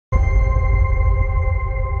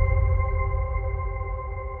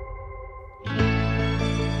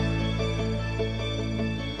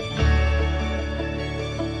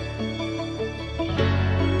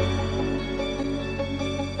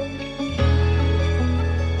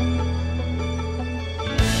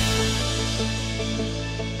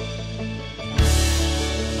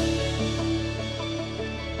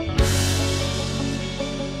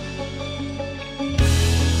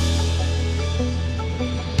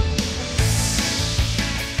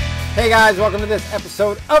Hey guys, welcome to this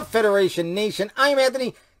episode of Federation Nation. I'm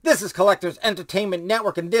Anthony. This is Collectors Entertainment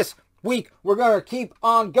Network, and this week we're going to keep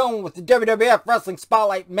on going with the WWF Wrestling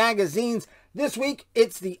Spotlight magazines. This week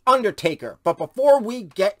it's the Undertaker. But before we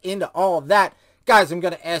get into all of that, guys, I'm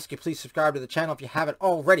going to ask you, please subscribe to the channel if you haven't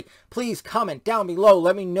already. Please comment down below.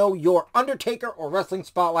 Let me know your Undertaker or Wrestling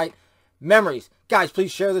Spotlight memories. Guys,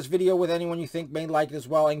 please share this video with anyone you think may like it as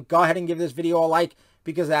well. And go ahead and give this video a like,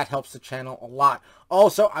 because that helps the channel a lot.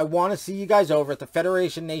 Also, I want to see you guys over at the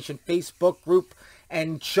Federation Nation Facebook group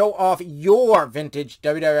and show off your vintage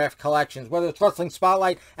WWF collections, whether it's Wrestling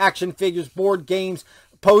Spotlight, action figures, board games,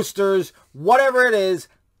 posters, whatever it is.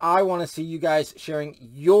 I want to see you guys sharing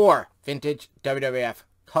your vintage WWF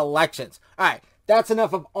collections. All right, that's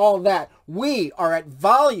enough of all that. We are at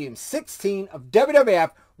volume 16 of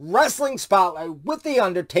WWF Wrestling Spotlight with The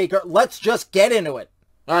Undertaker. Let's just get into it.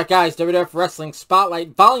 Alright guys, WWF Wrestling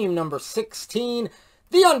Spotlight, volume number 16,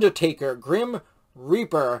 The Undertaker, Grim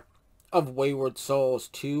Reaper of Wayward Souls,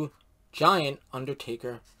 2 giant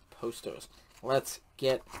Undertaker posters. Let's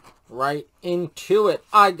get right into it.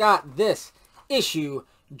 I got this issue,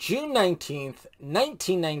 June 19th,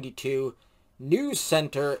 1992, News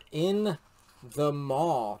Center in the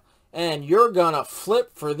Mall. And you're gonna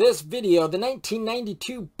flip for this video, the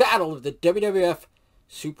 1992 Battle of the WWF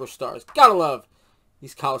Superstars. Gotta love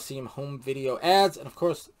these Coliseum home video ads, and of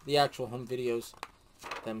course the actual home videos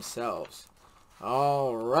themselves.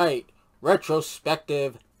 Alright,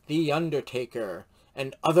 retrospective, The Undertaker,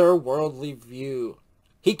 an otherworldly view.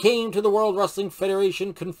 He came to the World Wrestling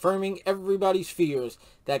Federation confirming everybody's fears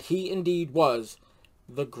that he indeed was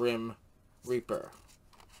the Grim Reaper.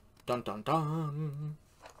 Dun dun dun.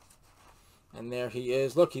 And there he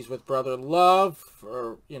is. Look, he's with Brother Love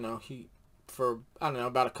for, for, I don't know,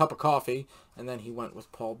 about a cup of coffee. And then he went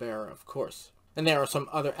with Paul Bearer, of course. And there are some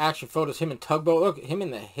other action photos. Him in Tugboat. Look, him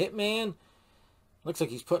in the Hitman. Looks like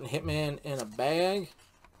he's putting Hitman in a bag.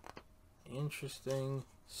 Interesting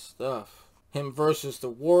stuff. Him versus the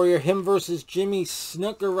Warrior. Him versus Jimmy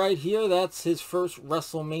Snuka right here. That's his first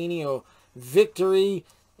Wrestlemania victory.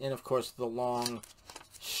 And, of course, the long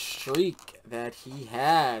streak that he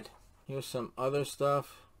had. Here's some other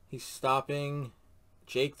stuff. He's stopping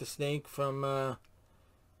Jake the Snake from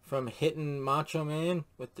hitting Macho Man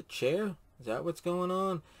with the chair. Is that what's going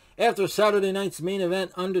on? After Saturday night's main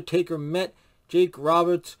event, Undertaker met Jake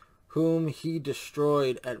Roberts, whom he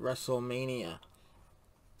destroyed at WrestleMania.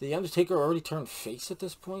 Did the Undertaker already turn face at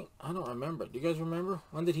this point? I don't remember. Do you guys remember?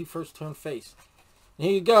 When did he first turn face? And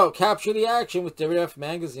here you go. Capture the action with WWF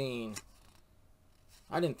Magazine.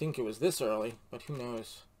 I didn't think it was this early, but who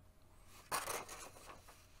knows?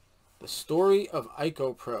 The story of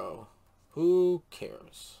Ico Pro. Who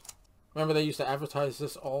cares? Remember they used to advertise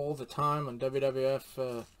this all the time on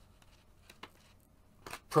WWF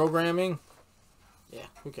programming? Yeah,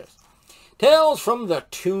 who cares? Tales from the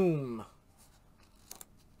Tomb.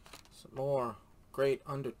 Some more great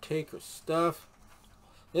Undertaker stuff.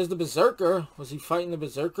 There's the Berserker. Was he fighting the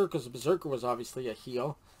Berserker? Because the Berserker was obviously a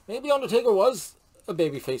heel. Maybe Undertaker was a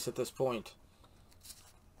babyface at this point.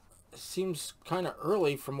 It seems kind of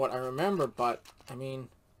early from what I remember, but, I mean,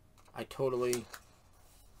 I totally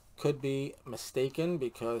could be mistaken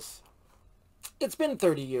because it's been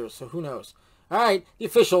 30 years, so who knows. Alright, the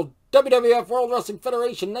official WWF World Wrestling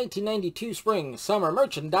Federation 1992 Spring Summer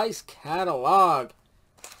Merchandise Catalog.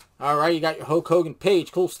 Alright, you got your Hulk Hogan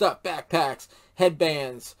page, cool stuff, backpacks,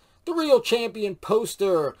 headbands, the Real Champion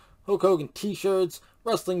poster, Hulk Hogan t-shirts,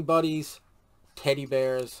 wrestling buddies, teddy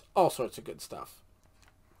bears, all sorts of good stuff.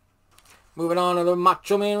 Moving on to the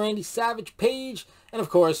Macho Man Randy Savage page. And, of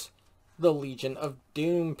course, the Legion of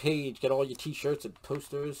Doom page. Get all your t-shirts and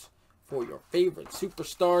posters for your favorite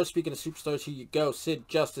superstars. Speaking of superstars, here you go. Sid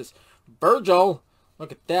Justice Virgil.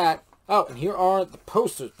 Look at that. Oh, and here are the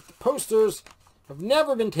posters. But the posters have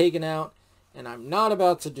never been taken out. And I'm not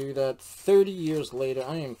about to do that. 30 years later,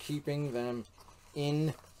 I am keeping them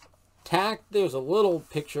intact. There's a little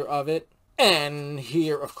picture of it. And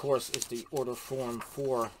here, of course, is the order form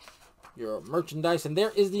for your merchandise, and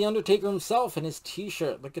there is the Undertaker himself in his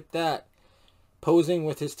t-shirt. Look at that, posing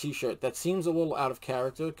with his t-shirt. That seems a little out of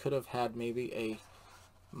character. Could have had maybe a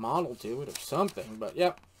model do it or something, but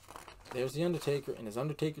yep, there's the Undertaker in his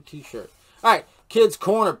Undertaker t-shirt. Alright, Kids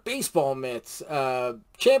Corner, baseball mitts,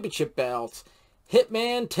 championship belts,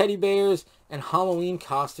 Hitman teddy bears, and Halloween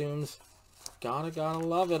costumes. Gotta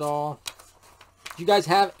love it all. Do you guys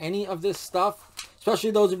have any of this stuff?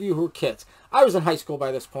 Especially those of you who are kids. I was in high school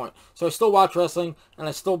by this point, so I still watch wrestling, and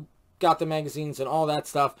I still got the magazines and all that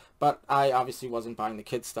stuff, but I obviously wasn't buying the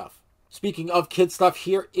kids stuff. Speaking of kids stuff,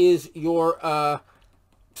 here is your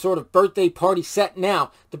sort of birthday party set.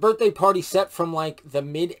 Now, the birthday party set from like the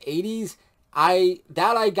mid-80s, I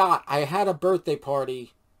had a birthday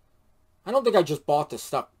party. I don't think I just bought this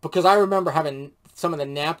stuff because I remember having some of the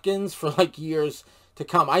napkins for like years to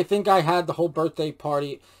come. I think I had the whole birthday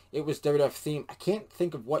party. It was WWF theme. I can't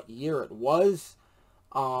think of what year it was.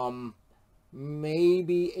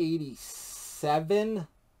 Maybe 87.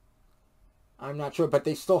 I'm not sure, but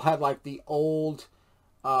they still had like the old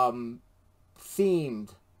themed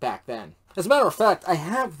back then. As a matter of fact, I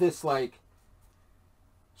have this like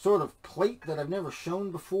sort of plate that I've never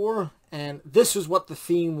shown before, and this is what the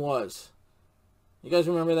theme was. You guys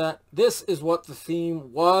remember that? This is what the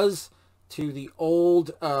theme was to the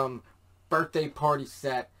old birthday party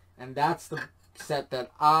set, and that's the set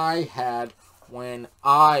that I had when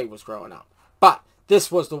I was growing up. But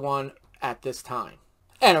this was the one at this time.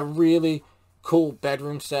 And a really cool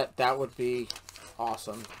bedroom set. That would be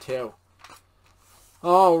awesome too.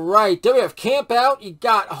 Alright, WWF Camp Out. You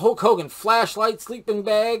got a Hulk Hogan flashlight, sleeping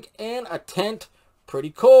bag, and a tent.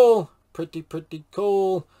 Pretty cool. Pretty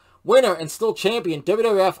cool. Winner and still champion,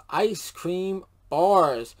 WWF Ice Cream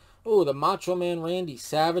Bars. Oh, the Macho Man Randy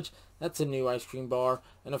Savage. That's a new ice cream bar.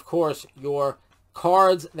 And of course, your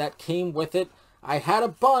cards that came with it. I had a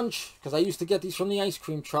bunch, because I used to get these from the ice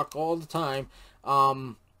cream truck all the time.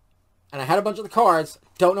 And I had a bunch of the cards.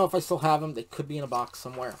 Don't know if I still have them. They could be in a box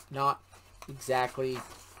somewhere. Not exactly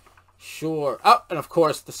sure. Oh, and of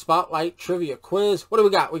course, the Spotlight Trivia Quiz. What do we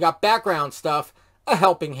got? We got background stuff, a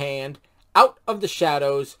helping hand, Out of the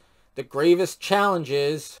Shadows, the Gravest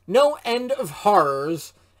Challenges, No End of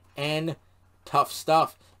Horrors, and Tough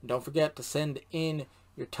Stuff. And don't forget to send in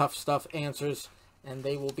your Tough Stuff answers, and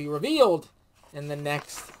they will be revealed in the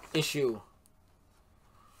next issue.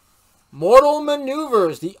 Mortal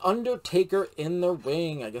Maneuvers, The Undertaker in the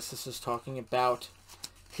Ring. I guess this is talking about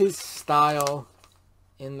his style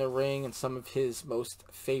in the ring and some of his most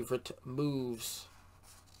favorite moves.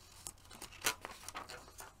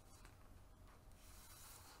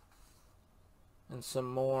 And some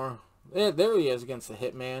more. There he is against the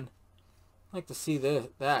Hitman. I'd like to see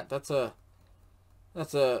that. That's a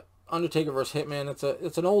Undertaker versus Hitman.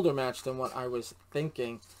 It's an older match than what I was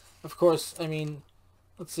thinking. Of course, I mean,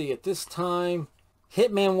 let's see. At this time,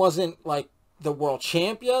 Hitman wasn't like the world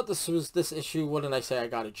champ yet. This issue. What did I say? I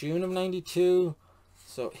got it June of '92.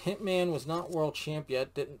 So Hitman was not world champ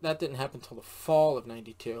yet. That didn't happen until the fall of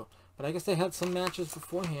 '92. But I guess they had some matches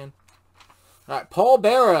beforehand. All right, Paul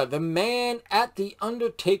Bearer, the man at the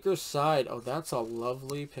Undertaker's side. Oh, that's a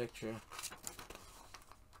lovely picture.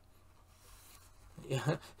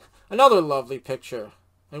 Yeah, another lovely picture.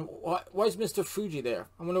 And why is Mr. Fuji there?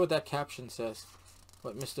 I wonder what that caption says.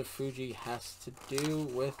 What Mr. Fuji has to do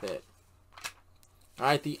with it. All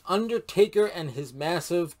right, the Undertaker and his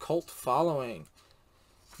massive cult following.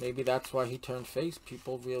 Maybe that's why he turned face.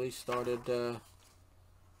 People really started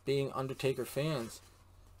being Undertaker fans.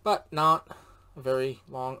 But not a very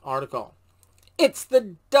long article. It's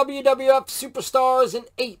the WWF Superstars in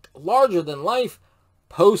 8 larger-than-life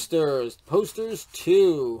posters. Posters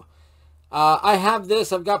 2. I have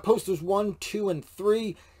this. I've got posters 1, 2, and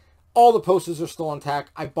 3. All the posters are still intact.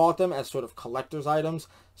 I bought them as sort of collector's items,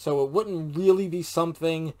 so it wouldn't really be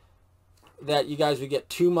something that you guys would get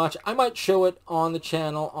too much. I might show it on the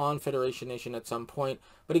channel on Federation Nation at some point.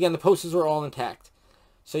 But again, the posters are all intact.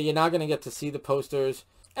 So you're not going to get to see the posters.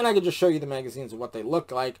 And I could just show you the magazines and what they look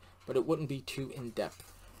like, but it wouldn't be too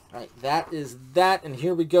in-depth. All right, that is that. And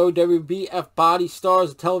here we go. WBF Body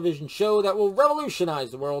Stars, a television show that will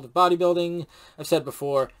revolutionize the world of bodybuilding. I've said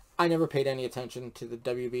before, I never paid any attention to the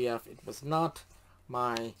WBF. It was not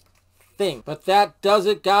my thing. But that does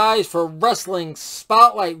it, guys, for Wrestling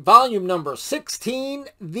Spotlight Volume number 16,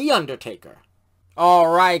 The Undertaker.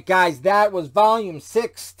 Alright, guys, that was Volume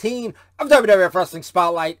 16 of WWF Wrestling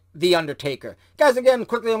Spotlight, The Undertaker. Guys, again,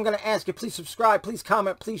 quickly, I'm going to ask you, please subscribe, please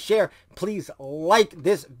comment, please share, please like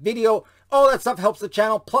this video. All that stuff helps the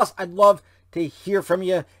channel. Plus, I'd love to hear from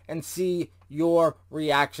you and see your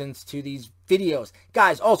reactions to these videos.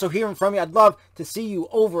 Guys, also hearing from you, I'd love to see you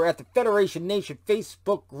over at the Federation Nation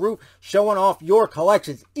Facebook group showing off your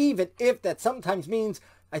collections, even if that sometimes means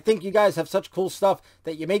I think you guys have such cool stuff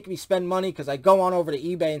that you make me spend money because I go on over to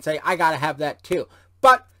eBay and say, I got to have that too.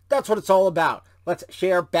 But that's what it's all about. Let's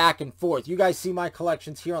share back and forth. You guys see my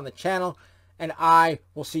collections here on the channel, and I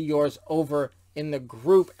will see yours over in the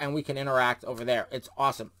group, and we can interact over there. It's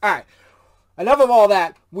awesome. All right. Enough of all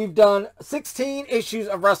that. We've done 16 issues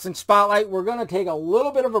of Wrestling Spotlight. We're going to take a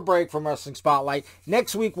little bit of a break from Wrestling Spotlight.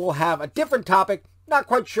 Next week, we'll have a different topic. Not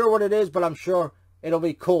quite sure what it is, but I'm sure it'll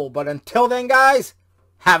be cool. But until then, guys,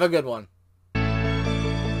 have a good one.